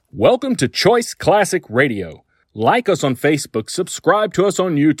Welcome to Choice Classic Radio. Like us on Facebook, subscribe to us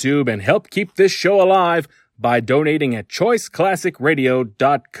on YouTube, and help keep this show alive by donating at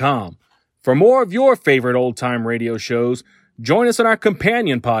choiceclassicradio.com. For more of your favorite old-time radio shows, join us on our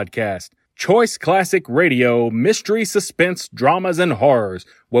companion podcast, Choice Classic Radio, Mystery, Suspense, Dramas, and Horrors,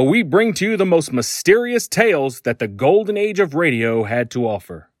 where we bring to you the most mysterious tales that the golden age of radio had to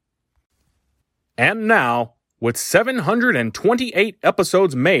offer. And now, with 728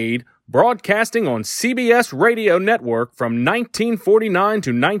 episodes made, broadcasting on CBS Radio Network from 1949 to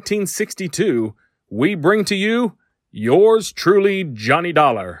 1962, we bring to you yours truly, Johnny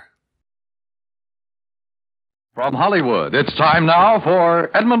Dollar. From Hollywood, it's time now for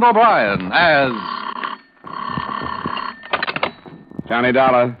Edmund O'Brien as... Johnny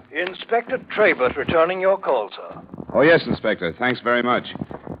Dollar. Inspector Trabert returning your call, sir. Oh, yes, Inspector. Thanks very much.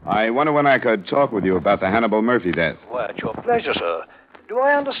 I wonder when I could talk with you about the Hannibal Murphy death. Why, it's your pleasure, sir. Do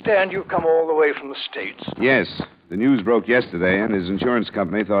I understand you've come all the way from the States? Yes. The news broke yesterday, and his insurance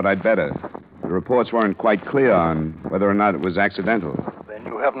company thought I'd better. The reports weren't quite clear on whether or not it was accidental. Then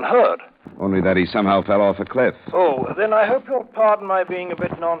you haven't heard. Only that he somehow fell off a cliff. Oh, then I hope you'll pardon my being a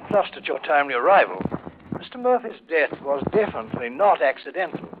bit nonplussed at your timely arrival. Mr. Murphy's death was definitely not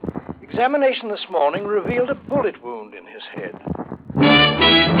accidental. Examination this morning revealed a bullet wound in his head.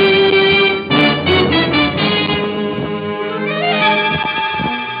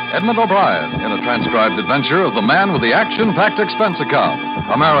 Edmund O'Brien in a transcribed adventure of the man with the action-packed expense account,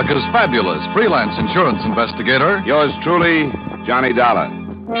 America's fabulous freelance insurance investigator. Yours truly, Johnny Dollar.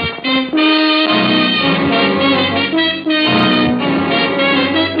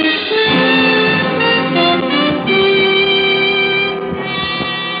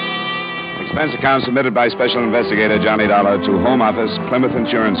 Expense account submitted by Special Investigator Johnny Dollar to Home Office, Plymouth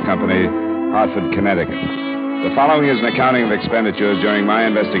Insurance Company, Hartford, Connecticut. The following is an accounting of expenditures during my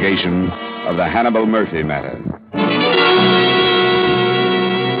investigation of the Hannibal Murphy matter.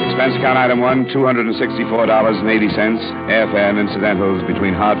 Expense account item 1, $264.80, airfare and incidentals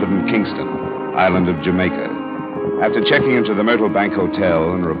between Hartford and Kingston, island of Jamaica. After checking into the Myrtle Bank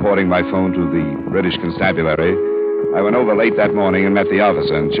Hotel and reporting by phone to the British Constabulary, I went over late that morning and met the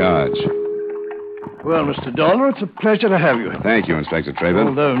officer in charge. Well, Mr. Dollar, it's a pleasure to have you. Thank you, Inspector Trabert.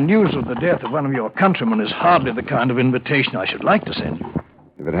 Although news of the death of one of your countrymen is hardly the kind of invitation I should like to send you.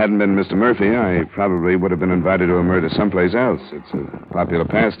 If it hadn't been Mr. Murphy, I probably would have been invited to a murder someplace else. It's a popular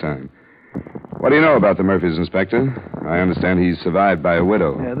pastime. What do you know about the Murphys, Inspector? I understand he's survived by a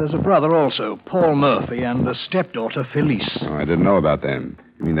widow. Yeah, there's a brother also, Paul Murphy, and a stepdaughter, Felice. Oh, I didn't know about them.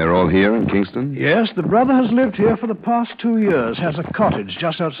 You mean they're all here in Kingston? Yes, the brother has lived here for the past 2 years, has a cottage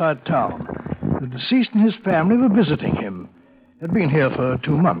just outside town. The deceased and his family were visiting him. They'd been here for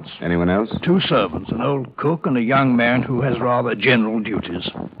 2 months. Anyone else? 2 servants, an old cook and a young man who has rather general duties.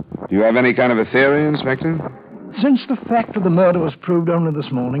 Do you have any kind of a theory, Inspector? Since the fact of the murder was proved only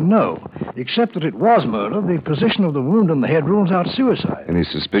this morning, no. Except that it was murder, the position of the wound on the head rules out suicide. Any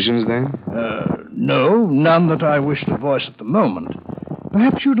suspicions, then? No, none that I wish to voice at the moment.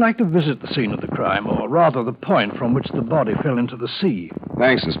 Perhaps you'd like to visit the scene of the crime, or rather the point from which the body fell into the sea.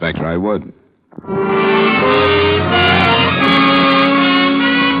 Thanks, Inspector, I would.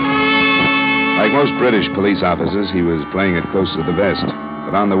 Like most British police officers, he was playing it close to the vest.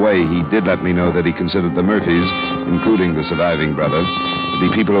 But on the way, he did let me know that he considered the Murphys, including the surviving brother, to be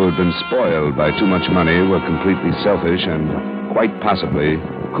people who had been spoiled by too much money, were completely selfish, and quite possibly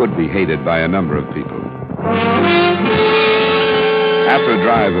could be hated by a number of people. After a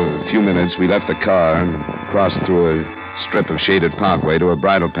drive of a few minutes, we left the car and crossed through a strip of shaded parkway to a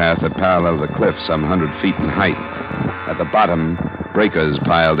bridle path that paralleled the cliff some 100 feet in height. At the bottom, breakers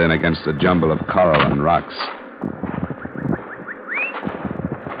piled in against a jumble of coral and rocks.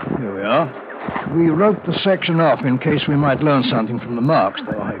 Here we are. We wrote the section off in case we might learn something from the marks,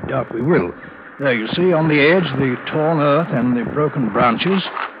 though I doubt we will. There, you see, on the edge, the torn earth and the broken branches.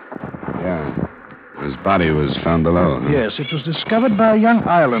 Yeah. His body was found below. Huh? Yes, it was discovered by a young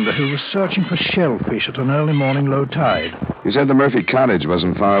islander who was searching for shellfish at an early morning low tide. You said the Murphy cottage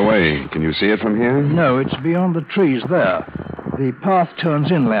wasn't far away. Can you see it from here? No, it's beyond the trees there. The path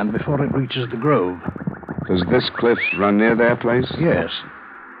turns inland before it reaches the grove. Does this cliff run near their place? Yes.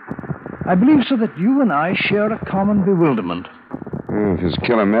 I believe, sir, that you and I share a common bewilderment. Well, if his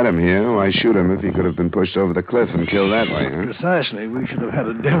killer met him here, why shoot him if he could have been pushed over the cliff and killed that way, huh? Precisely. We should have had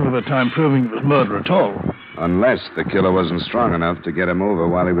a devil of a time proving it was murder at all. Unless the killer wasn't strong enough to get him over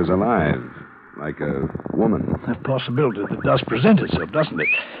while he was alive. Like a woman. A possibility that does present itself, doesn't it?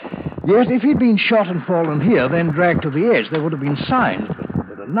 Yet, if he'd been shot and fallen here, then dragged to the edge, there would have been signs, but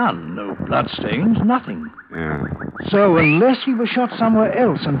there are none. No bloodstains, nothing. Yeah. So, unless he was shot somewhere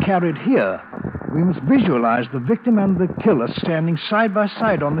else and carried here, we must visualize the victim and the killer standing side by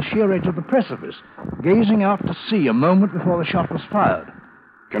side on the sheer edge of the precipice, gazing out to sea a moment before the shot was fired.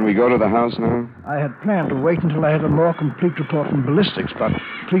 Can we go to the house now? I had planned to wait until I had a more complete report from ballistics, but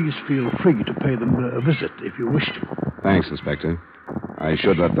please feel free to pay them a visit if you wish to. Thanks, Inspector. I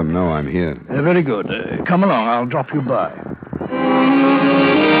should let them know I'm here. Very good. Come along. I'll drop you by.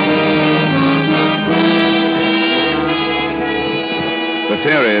 The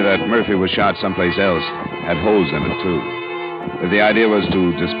theory that Murphy was shot someplace else had holes in it, too. If the idea was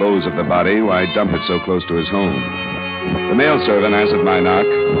to dispose of the body, why dump it so close to his home? The mail servant answered my knock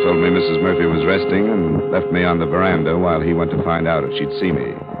and told me Mrs. Murphy was resting and left me on the veranda while he went to find out if she'd see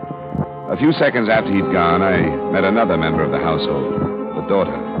me. A few seconds after he'd gone, I met another member of the household, the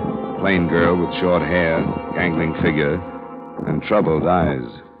daughter. Plain girl with short hair, gangling figure, and troubled eyes.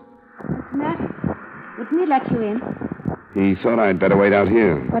 What's the matter? Wouldn't he let you in? He thought I'd better wait out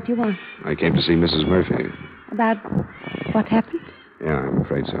here. What do you want? I came to see Mrs. Murphy. About what happened? Yeah, I'm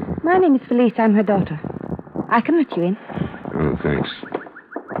afraid so. My name is Felice. I'm her daughter. I can let you in. Oh, thanks.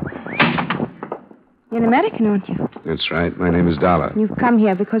 You're an American, aren't you? That's right. My name is Dollar. You've come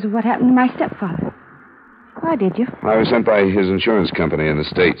here because of what happened to my stepfather. Why did you? I was sent by his insurance company in the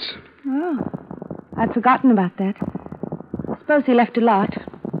States. Oh, I'd forgotten about that. I suppose he left a lot.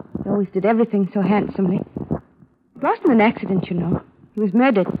 He always did everything so handsomely. It wasn't an accident, you know. He was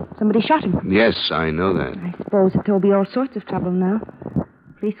murdered. Somebody shot him. Yes, I know that. I suppose that there'll be all sorts of trouble now.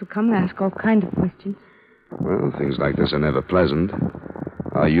 Police will come and ask all kinds of questions. Well, things like this are never pleasant.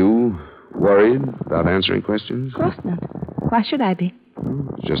 Are you worried about answering questions? Of course not. Why should I be?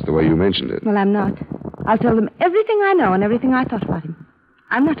 It's just the way you mentioned it. Well, I'm not. I'll tell them everything I know and everything I thought about him.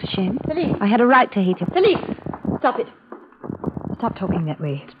 I'm not ashamed. Felice. I had a right to hate him. Felice, stop it. Stop talking that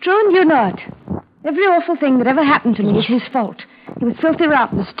way. It's true and you know it. Every awful thing that ever happened to me is his fault. He was filthy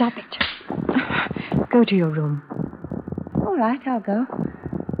rotten. Stop it. Go to your room. All right, I'll go.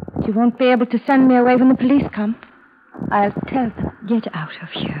 But you won't be able to send me away when the police come. I'll tell them. Get out of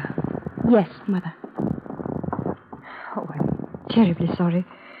here. Yes, Mother. Oh, I'm terribly sorry.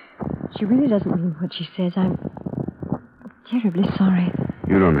 She really doesn't mean what she says. I'm terribly sorry.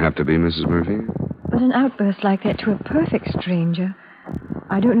 You don't have to be, Mrs. Murphy. But an outburst like that to a perfect stranger,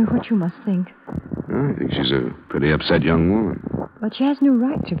 I don't know what you must think. I think she's a pretty upset young woman. But she has no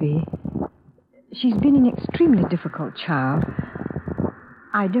right to be. She's been an extremely difficult child.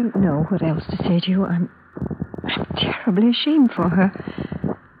 I don't know what else to say to you. I'm terribly ashamed for her.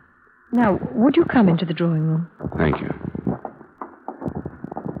 Now, would you come into the drawing room? Thank you.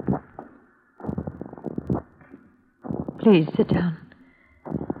 Please, sit down.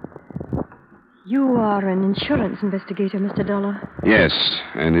 You are an insurance investigator, Mr. Dollar. Yes,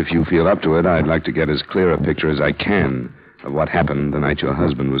 and if you feel up to it, I'd like to get as clear a picture as I can of what happened the night your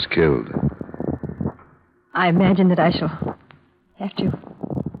husband was killed. I imagine that I shall have to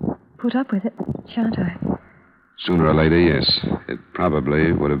put up with it, shan't I? Sooner or later, yes. It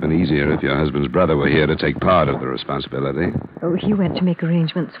probably would have been easier if your husband's brother were here to take part of the responsibility. Oh, he went to make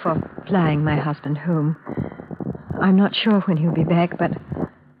arrangements for flying my husband home. I'm not sure when he'll be back, but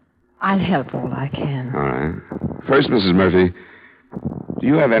I'll help all I can. All right. First, Mrs. Murphy, do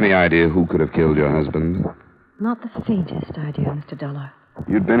you have any idea who could have killed your husband? Not the faintest idea, Mr. Dollar.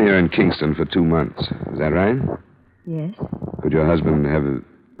 You'd been here in Kingston for 2 months. Is that right? Yes? Could your husband have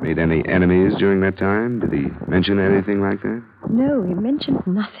made any enemies during that time? Did he mention anything like that? No, he mentioned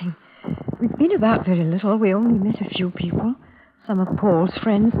nothing. We've been about very little. We only met a few people. Some of Paul's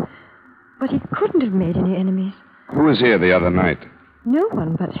friends. But he couldn't have made any enemies. Who was here the other night? No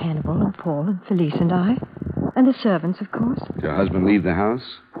one but Hannibal and Paul and Felice and I. And the servants, of course. Did your husband leave the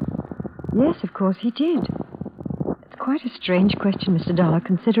house? Yes, of course he did. It's quite a strange question, Mr. Dollar,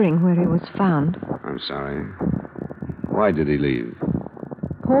 considering where he was found. I'm sorry. Why did he leave?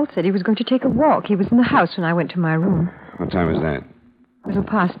 Paul said he was going to take a walk. He was in the house when I went to my room. What time was that? A little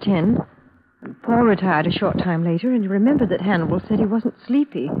past 10. Paul retired a short time later, and he remembered that Hannibal said he wasn't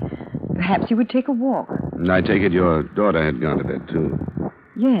sleepy. Perhaps he would take a walk. And I take it your daughter had gone to bed, too.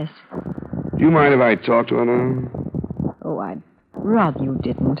 Yes. Do you mind if I talk to her now? Oh, I'd rather you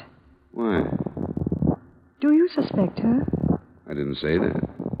didn't. Why? Do you suspect her? I didn't say that.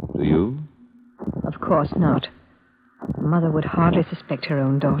 Do you? Of course not. Mother would hardly suspect her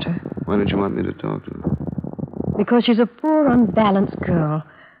own daughter. Why don't you want me to talk to her? Because she's a poor, unbalanced girl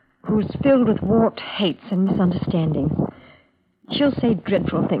who's filled with warped hates and misunderstandings. She'll say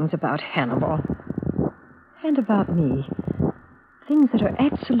dreadful things about Hannibal. And about me. Things that are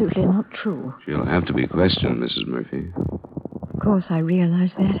absolutely not true. She'll have to be questioned, Mrs. Murphy. Of course, I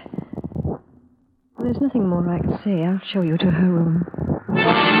realize that. There's nothing more I can say. I'll show you to her room.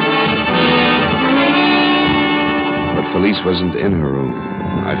 But Felice wasn't in her room.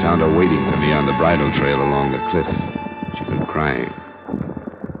 I found her waiting for me on the bridle trail along the cliff. She'd been crying.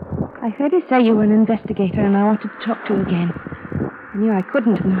 I heard you say you were an investigator, and I wanted to talk to you again. I knew I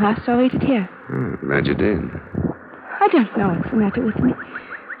couldn't in the house, so I waited here. Glad you did. I don't know what's the matter with me.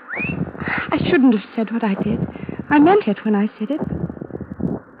 I shouldn't have said what I did. I meant it when I said it.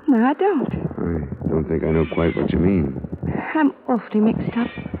 No, I don't. I don't think I know quite what you mean. I'm awfully mixed up.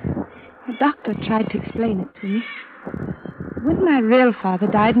 The doctor tried to explain it to me. When my real father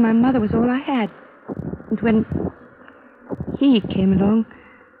died, my mother was all I had. And when he came along,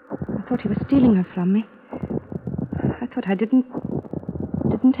 I thought he was stealing her from me. I thought I didn't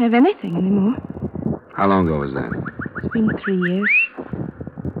have anything anymore. How long ago was that? It's been 3 years. I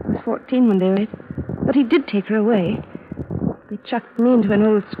was 14 when they were. But he did take her away. They chucked me into an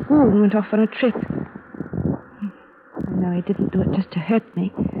old school and went off on a trip. I know he didn't do it just to hurt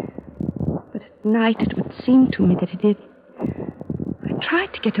me. But at night it would seem to me that he did. I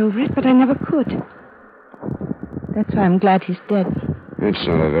tried to get over it, but I never could. That's why I'm glad he's dead. It's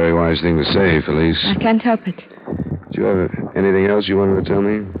not a very wise thing to say, Felice. I can't help it. Do you have anything else you wanted to tell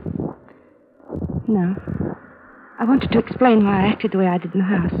me? No. I wanted to explain why I acted the way I did in the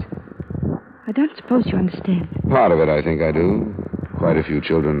house. I don't suppose you understand. Part of it, I think I do. Quite a few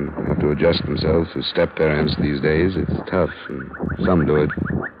children have to adjust themselves to step-parents these days. It's tough, and some do it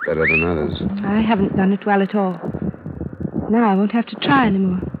better than others. I haven't done it well at all. Now I won't have to try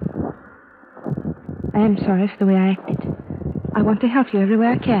anymore. I am sorry for the way I acted. I want to help you every way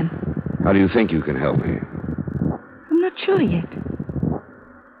I can. How do you think you can help me? I'm not sure yet.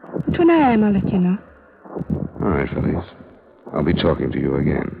 But when I am, I'll let you know. All right, Felice. I'll be talking to you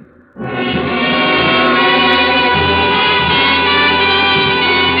again.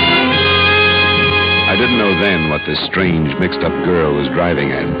 I didn't know then what this strange, mixed-up girl was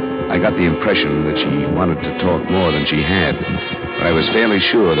driving at. I got the impression that she wanted to talk more than she had. But I was fairly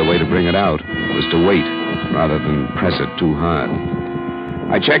sure the way to bring it out was to wait rather than press it too hard.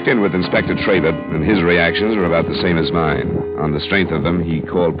 I checked in with Inspector Traybert, and his reactions were about the same as mine. On the strength of them, he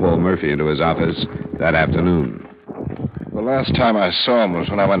called Paul Murphy into his office that afternoon. The last time I saw him was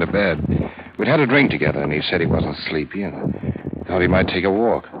when I went to bed. We'd had a drink together, and he said he wasn't sleepy and thought he might take a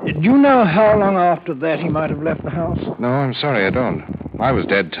walk. Do you know how long after that he might have left the house? No, I'm sorry, I don't. I was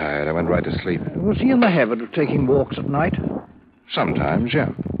dead tired. I went right to sleep. Was he in the habit of taking walks at night? Sometimes, yeah.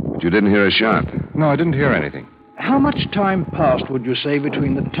 But you didn't hear a shot. No, I didn't hear anything. How much time passed, would you say,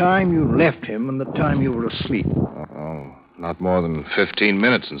 between the time you left him and the time you were asleep? Oh, not more than 15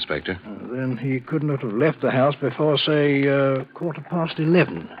 minutes, Inspector. Then he could not have left the house before, say,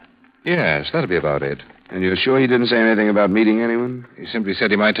 11:15. Yes, that'd be about it. And you're sure he didn't say anything about meeting anyone? He simply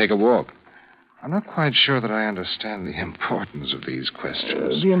said he might take a walk. I'm not quite sure that I understand the importance of these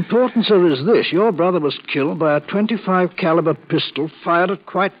questions. The importance is this. Your brother was killed by a .25 caliber pistol fired at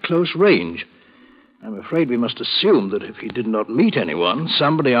quite close range. I'm afraid we must assume that if he did not meet anyone,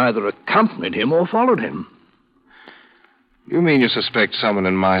 somebody either accompanied him or followed him. You mean you suspect someone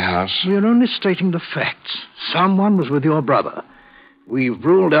in my house? We're only stating the facts. Someone was with your brother. We've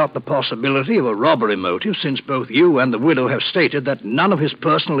ruled out the possibility of a robbery motive since both you and the widow have stated that none of his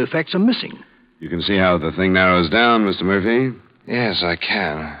personal effects are missing. You can see how the thing narrows down, Mr. Murphy. Yes, I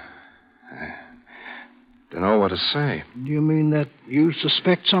can. I don't know what to say. Do you mean that you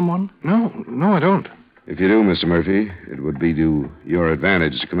suspect someone? No, I don't. If you do, Mr. Murphy, it would be to your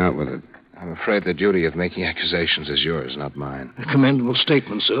advantage to come out with it. I'm afraid the duty of making accusations is yours, not mine. A commendable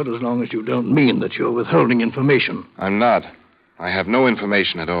statement, sir, as long as you don't mean that you're withholding information. I'm not. I have no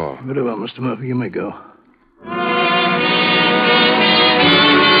information at all. Very well, Mr. Murphy, you may go.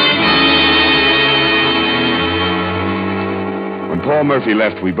 When Paul Murphy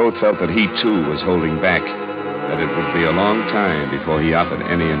left, we both felt that he, too, was holding back, that it would be a long time before he offered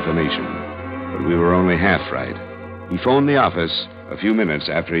any information. But we were only half right. He phoned the office a few minutes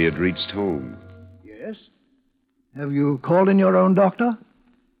after he had reached home. Yes? Have you called in your own doctor?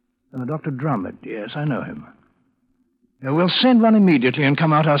 Dr. Drummond. Yes, I know him. We'll send one immediately and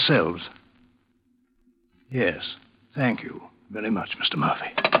come out ourselves. Yes, thank you very much, Mr.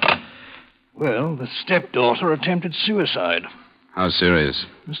 Murphy. Well, the stepdaughter attempted suicide. How serious?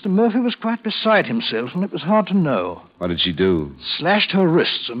 Mr. Murphy was quite beside himself, and it was hard to know. What did she do? Slashed her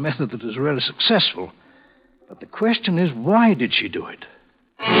wrists, a method that is really successful. But the question is, why did she do it?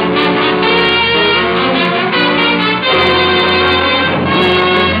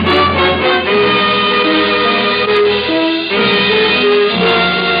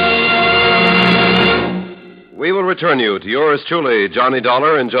 We will return you to yours truly, Johnny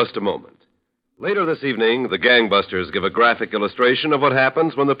Dollar, in just a moment. Later this evening, the gangbusters give a graphic illustration of what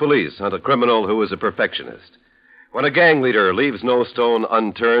happens when the police hunt a criminal who is a perfectionist. When a gang leader leaves no stone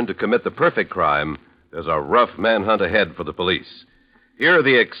unturned to commit the perfect crime, there's a rough manhunt ahead for the police. Here are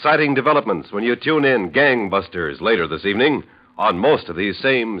the exciting developments when you tune in Gangbusters later this evening on most of these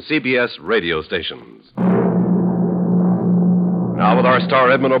same CBS radio stations. Now, with our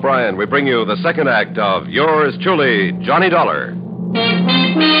star Edmund O'Brien, we bring you the second act of Yours Truly, Johnny Dollar.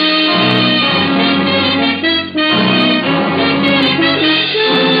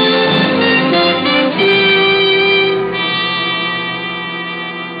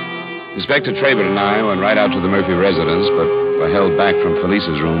 Inspector Trabert and I went right out to the Murphy residence, but were held back from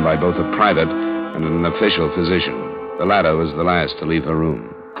Felice's room by both a private and an official physician. The latter was the last to leave her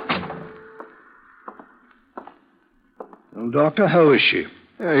room. Well, Doctor, how is she?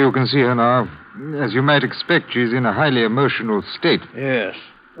 You can see her now. As you might expect, she's in a highly emotional state. Yes.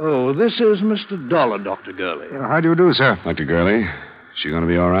 Oh, this is Mr. Dollar, Dr. Gurley. How do you do, sir? Dr. Gurley, she going to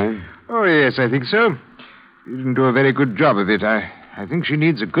be all right? Oh, yes, I think so. You didn't do a very good job of it. I think she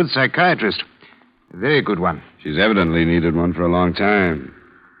needs a good psychiatrist. A very good one. She's evidently needed one for a long time.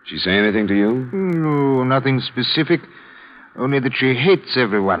 She say anything to you? No, nothing specific. Only that she hates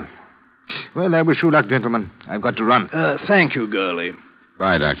everyone. Well, I wish you luck, gentlemen. I've got to run. Thank you, Gurley.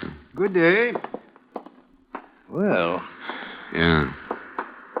 Bye, Doctor. Good day. Well. Yeah.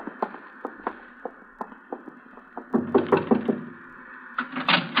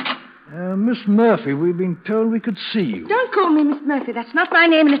 Miss Murphy, we've been told we could see you. Don't call me Miss Murphy. That's not my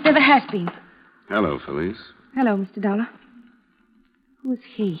name, and it never has been. Hello, Felice. Hello, Mr. Dollar. Who's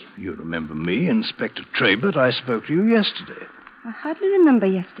he? You remember me, Inspector Trabert. I spoke to you yesterday. I hardly remember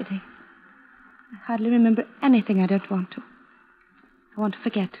yesterday. I hardly remember anything I don't want to. I want to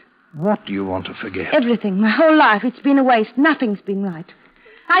forget. What do you want to forget? Everything. My whole life. It's been a waste. Nothing's been right.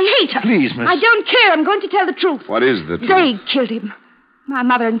 I hate her. Please, Miss... I don't care. I'm going to tell the truth. What is the truth? They killed him. My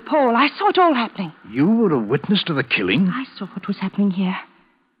mother and Paul. I saw it all happening. You were a witness to the killing? I saw what was happening here.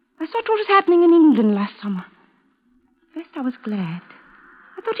 I saw what was happening in England last summer. First, I was glad.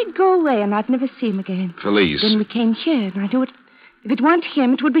 I thought he'd go away and I'd never see him again. Felice. Then we came here, and I knew it. If it weren't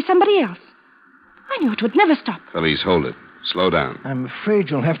him, it would be somebody else. I knew it would never stop. Felice, hold it. Slow down. I'm afraid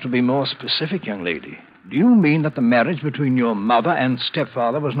you'll have to be more specific, young lady. Do you mean that the marriage between your mother and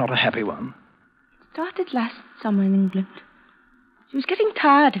stepfather was not a happy one? It started last summer in England. She was getting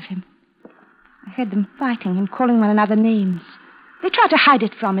tired of him. I heard them fighting and calling one another names. They tried to hide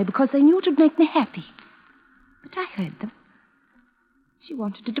it from me because they knew it would make me happy. But I heard them. She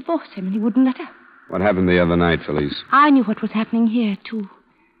wanted to divorce him, and he wouldn't let her. What happened the other night, Felice? I knew what was happening here, too.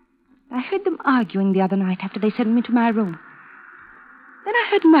 I heard them arguing the other night after they sent me to my room. Then I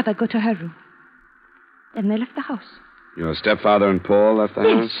heard Mother go to her room. Then they left the house. Your stepfather and Paul left the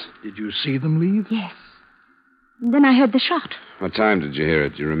house? Did you see them leave? Yes. And then I heard the shot. What time did you hear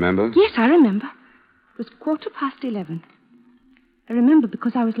it? Do you remember? Yes, I remember. It was 11:15. I remember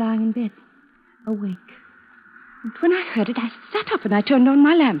because I was lying in bed, awake. And when I heard it, I sat up and I turned on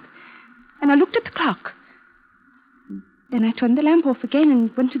my lamp. And I looked at the clock. Then I turned the lamp off again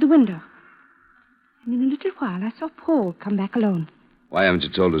and went to the window. And in a little while, I saw Paul come back alone. Why haven't you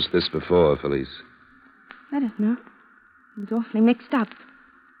told us this before, Felice? I don't know. I was awfully mixed up.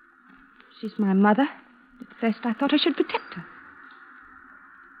 She's my mother. At first, I thought I should protect her.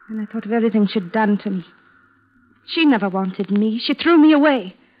 And I thought of everything she'd done to me. She never wanted me. She threw me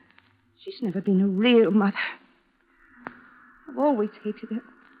away. She's never been a real mother. I've always hated her.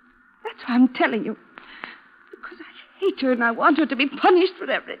 That's why I'm telling you. Because I hate her and I want her to be punished for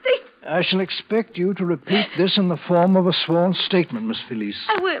everything. I shall expect you to repeat this in the form of a sworn statement, Miss Felice.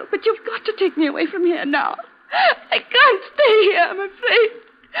 I will, but you've got to take me away from here now. I can't stay here, I'm afraid.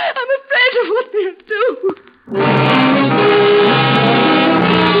 I'm afraid of what they'll do.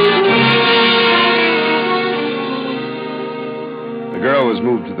 The girl was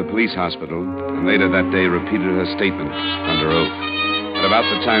moved to the police hospital and later that day repeated her statement under oath. At about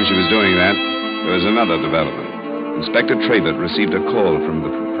the time she was doing that, there was another development. Inspector Trabert received a call from the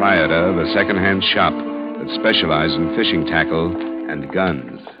proprietor of a second-hand shop that specialized in fishing tackle and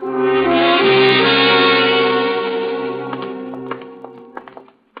guns.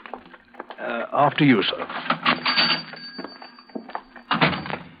 After you, sir.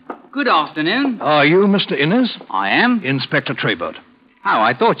 Good afternoon. Are you Mr. Innes? I am. Inspector Trabert. Oh,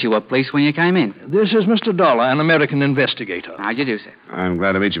 I thought you were police when you came in. This is Mr. Dollar, an American investigator. How'd you do, sir? I'm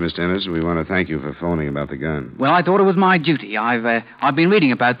glad to meet you, Mr. Innes. We want to thank you for phoning about the gun. Well, I thought it was my duty. I've been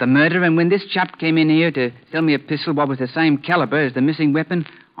reading about the murder, and when this chap came in here to sell me a pistol what was the same caliber as the missing weapon,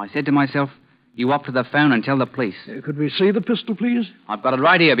 I said to myself, you up to the phone and tell the police. Could we see the pistol, please? I've got it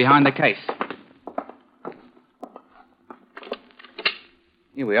right here behind the case.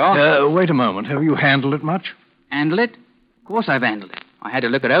 Here we are. Wait a moment. Have you handled it much? Handle it? Of course I've handled it. I had to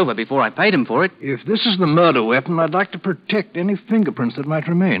look it over before I paid him for it. If this is the murder weapon, I'd like to protect any fingerprints that might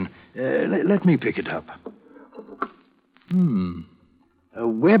remain. Let me pick it up. A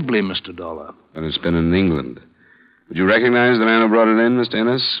Webley, Mr. Dollar. But it's been in England. Would you recognize the man who brought it in, Mr.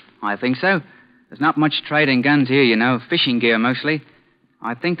 Ennis? I think so. There's not much trade in guns here, you know. Fishing gear, mostly.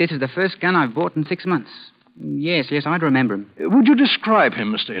 I think this is the first gun I've bought in 6 months. Yes, I'd remember him. Would you describe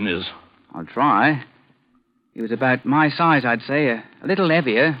him, Mr. Innes? I'll try. He was about my size, I'd say. A little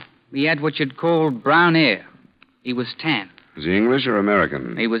heavier. He had what you'd call brown hair. He was tan. Is he English or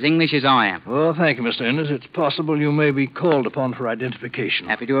American? He was English as I am. Well, thank you, Mr. Innes. It's possible you may be called upon for identification.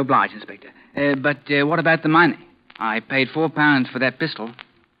 Happy to oblige, Inspector. But what about the money? I paid £4 for that pistol.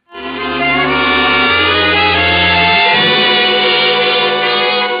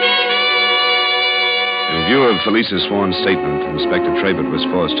 In view of Felice's sworn statement, Inspector Trabert was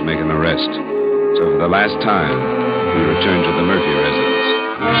forced to make an arrest. So for the last time, we returned to the Murphy residence.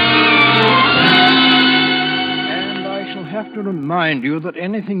 And I shall have to remind you that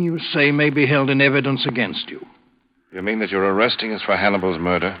anything you say may be held in evidence against you. You mean that you're arresting us for Hannibal's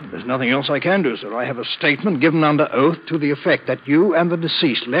murder? There's nothing else I can do, sir. I have a statement given under oath to the effect that you and the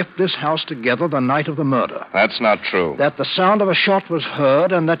deceased left this house together the night of the murder. That's not true. That the sound of a shot was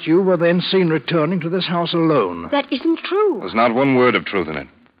heard and that you were then seen returning to this house alone. That isn't true. There's not one word of truth in it.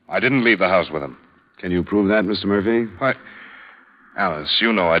 I didn't leave the house with him. Can you prove that, Mr. Murphy? Why, Alice,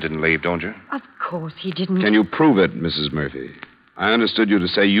 you know I didn't leave, don't you? Of course he didn't. Can you prove it, Mrs. Murphy? I understood you to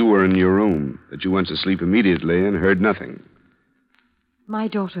say you were in your room, that you went to sleep immediately and heard nothing. My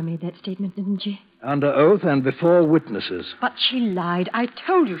daughter made that statement, didn't she? Under oath and before witnesses. But she lied. I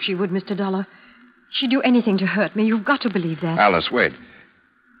told you she would, Mr. Dollar. She'd do anything to hurt me. You've got to believe that. Alice, wait.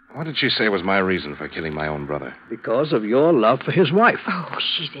 What did she say was my reason for killing my own brother? Because of your love for his wife. Oh,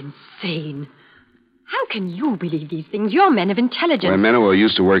 she's insane. How can you believe these things? You're men of intelligence. We're men who are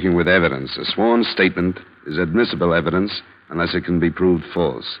used to working with evidence. A sworn statement is admissible evidence unless it can be proved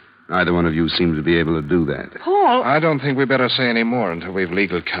false. Neither one of you seems to be able to do that. Paul! I don't think we better say any more until we've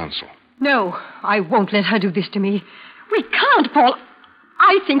legal counsel. No, I won't let her do this to me. We can't, Paul.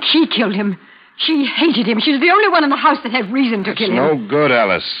 I think she killed him. She hated him. She's the only one in the house that had reason to kill him. No good,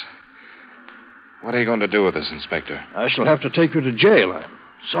 Alice. What are you going to do with this, Inspector? I shall have to take you to jail. I'm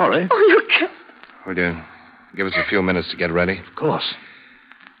sorry. Oh, you can't. Will you give us a few minutes to get ready? Of course.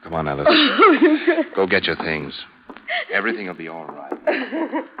 Come on, Alice. Go get your things. Everything will be all right.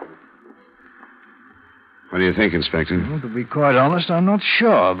 What do you think, Inspector? Well, to be quite honest, I'm not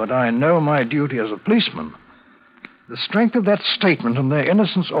sure, but I know my duty as a policeman. The strength of that statement and their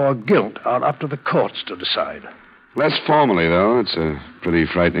innocence or guilt are up to the courts to decide. Less formally, though, it's a pretty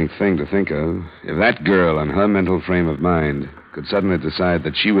frightening thing to think of. If that girl, in her mental frame of mind, could suddenly decide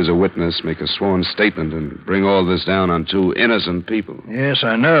that she was a witness, make a sworn statement, and bring all this down on two innocent people. Yes,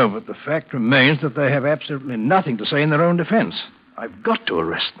 I know, but the fact remains that they have absolutely nothing to say in their own defense. I've got to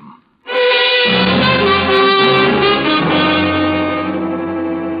arrest them.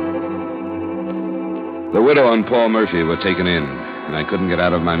 The widow and Paul Murphy were taken in, and I couldn't get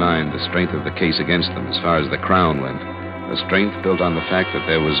out of my mind the strength of the case against them as far as the Crown went. A strength built on the fact that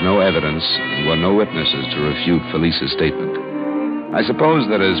there was no evidence and were no witnesses to refute Felice's statement. I suppose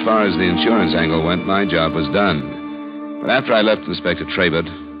that as far as the insurance angle went, my job was done. But after I left Inspector Trabert,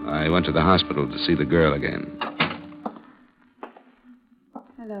 I went to the hospital to see the girl again.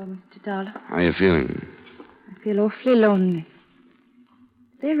 Hello, Mr. Dollar. How are you feeling? I feel awfully lonely.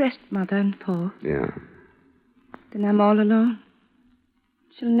 They arrest Mother and Paul. Yeah. Then I'm all alone.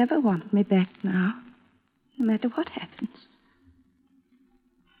 She'll never want me back now, no matter what happens.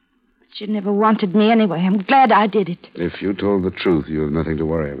 But she never wanted me anyway. I'm glad I did it. If you told the truth, you have nothing to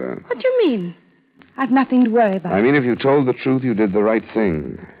worry about. What do you mean? I've nothing to worry about. I mean, if you told the truth, you did the right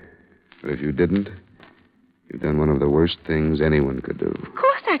thing. But if you didn't, you've done one of the worst things anyone could do. Of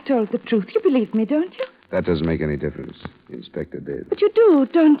course I told the truth. You believe me, don't you? That doesn't make any difference. The inspector did. But you do,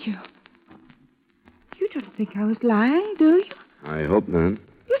 don't you? You don't think I was lying, do you? I hope not.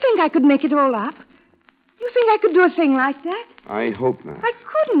 You think I could make it all up? You think I could do a thing like that? I hope not. I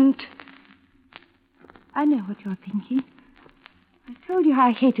couldn't. I know what you're thinking. I told you how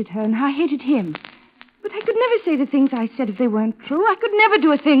I hated her and how I hated him. But I could never say the things I said if they weren't true. I could never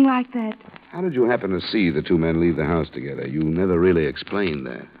do a thing like that. How did you happen to see the two men leave the house together? You never really explained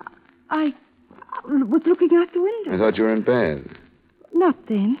that. I was looking out the window. I thought you were in bed. Not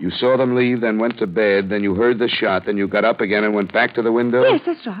then. You saw them leave, then went to bed, then you heard the shot, then you got up again and went back to the window? Yes,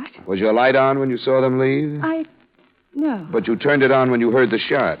 that's right. Was your light on when you saw them leave? No. But you turned it on when you heard the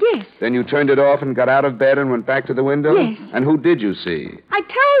shot? Yes. Then you turned it off and got out of bed and went back to the window? Yes. And who did you see? I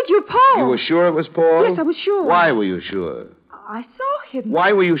told you, Paul. You were sure it was Paul? Yes, I was sure. Why were you sure? I saw him.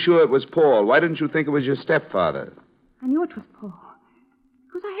 Why were you sure it was Paul? Why didn't you think it was your stepfather? I knew it was Paul.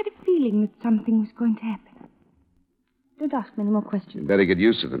 Because I had a feeling that something was going to happen. Don't ask me any more questions. You better get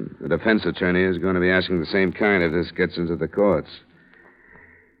used to them. The defense attorney is going to be asking the same kind if this gets into the courts.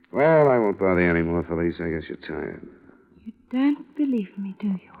 Well, I won't bother you anymore, Felice. I guess you're tired. You don't believe me, do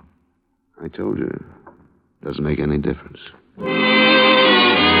you? I told you. Doesn't make any difference.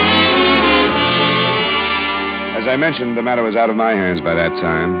 As I mentioned, the matter was out of my hands by that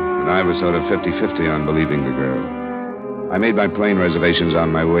time, and I was sort of 50-50 on believing the girl. I made my plane reservations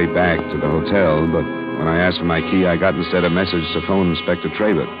on my way back to the hotel, but when I asked for my key, I got instead a message to phone Inspector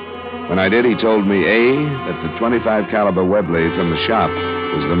Traybert. When I did, he told me, A, that the .25 caliber Webley from the shop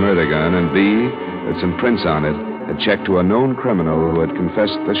was the murder gun, and B, that some prints on it had checked to a known criminal who had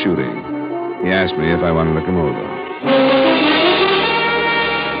confessed the shooting. He asked me if I wanted to come over.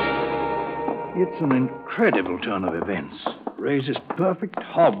 It's an incredible turn of events. Raises perfect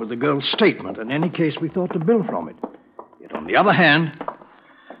hob with the girl's statement. In any case, we thought to build from it. Yet, on the other hand...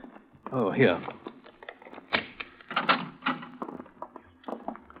 Oh, here.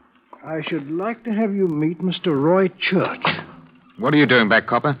 I should like to have you meet Mr. Roy Church. What are you doing back,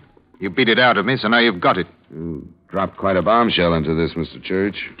 Copper? You beat it out of me, so now you've got it. You dropped quite a bombshell into this, Mr.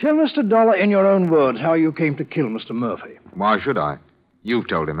 Church. Tell Mr. Dollar in your own words how you came to kill Mr. Murphy. Why should I? You've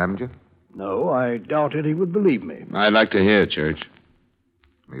told him, haven't you? No, I doubted he would believe me. I'd like to hear, Church.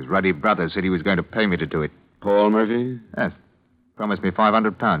 His ruddy brother said he was going to pay me to do it. Paul Murphy? Yes. Promised me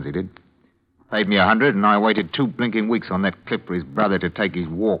 £500, he did. Paid me 100, and I waited 2 blinking weeks on that clip for his brother to take his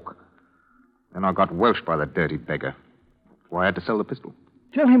walk. Then I got welshed by the dirty beggar. So I had to sell the pistol.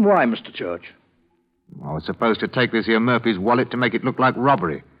 Tell him why, Mr. Church. I was supposed to take this here Murphy's wallet to make it look like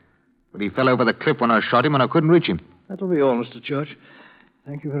robbery. But he fell over the cliff when I shot him, and I couldn't reach him. That'll be all, Mr. Church.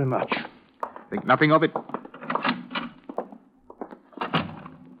 Thank you very much. Think nothing of it.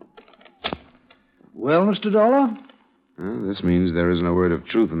 Well, Mr. Dollar? Well, this means there isn't a word of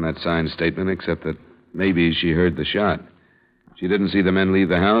truth in that signed statement, except that maybe she heard the shot. She didn't see the men leave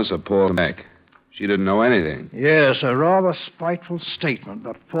the house or Paul back. She didn't know anything. Yes, a rather spiteful statement,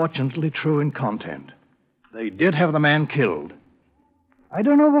 but fortunately true in content. They did have the man killed. I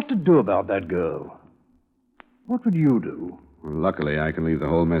don't know what to do about that girl. What would you do? Well, luckily, I can leave the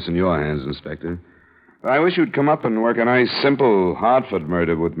whole mess in your hands, Inspector. I wish you'd come up and work a nice, simple Hartford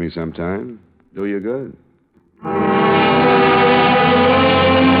murder with me sometime. Do you good.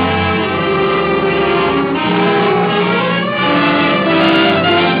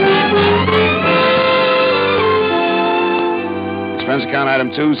 Expense account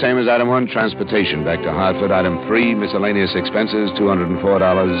item 2, same as item 1, transportation back to Hartford. Item 3, miscellaneous expenses,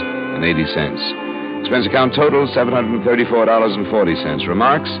 $204.80. Expense account total, $734.40.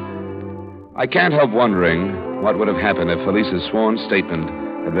 Remarks? I can't help wondering what would have happened if Felice's sworn statement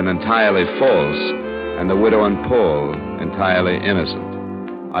had been entirely false and the widow and Paul entirely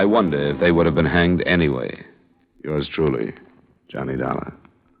innocent. I wonder if they would have been hanged anyway. Yours truly, Johnny Dollar.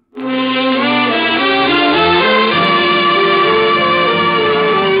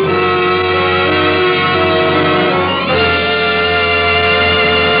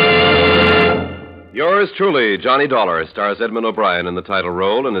 Yours truly, Johnny Dollar, stars Edmund O'Brien in the title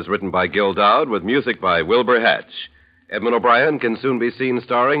role and is written by Gil Dowd with music by Wilbur Hatch. Edmund O'Brien can soon be seen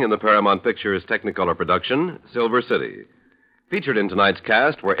starring in the Paramount Pictures Technicolor production, Silver City. Featured in tonight's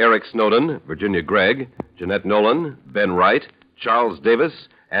cast were Eric Snowden, Virginia Gregg, Jeanette Nolan, Ben Wright, Charles Davis,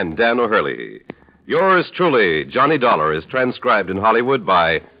 and Dan O'Hurley. Yours truly, Johnny Dollar, is transcribed in Hollywood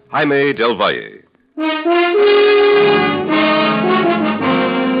by Jaime Del Valle.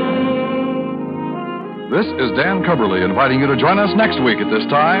 This is Dan Cubberly inviting you to join us next week at this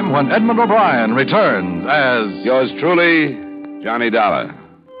time when Edmund O'Brien returns as... Yours truly, Johnny Dollar.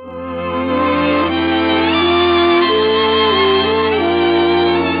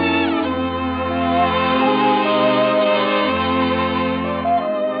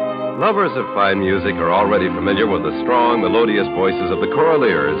 Lovers of fine music are already familiar with the strong, melodious voices of the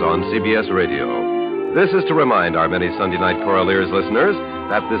Choraleers on CBS Radio. This is to remind our many Sunday night Choraleers listeners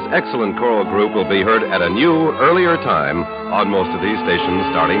that this excellent choral group will be heard at a new, earlier time on most of these stations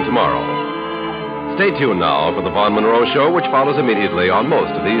starting tomorrow. Stay tuned now for the Vaughn Monroe Show, which follows immediately on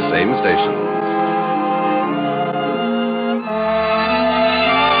most of these same stations.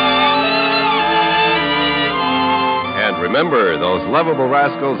 And remember, those lovable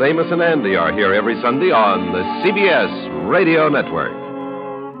rascals Amos and Andy are here every Sunday on the CBS Radio Network.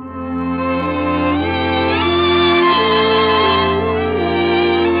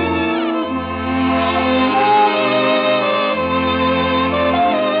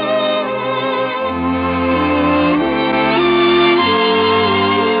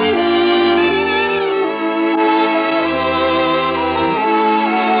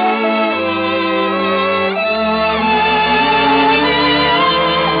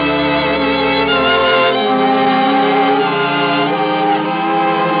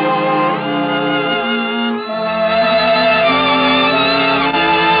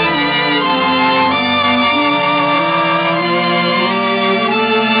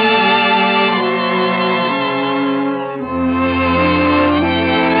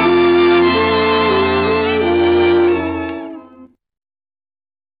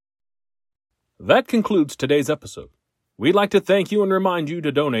 That concludes today's episode. We'd like to thank you and remind you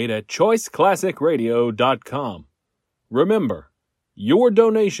to donate at choiceclassicradio.com. Remember, your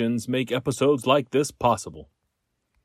donations make episodes like this possible.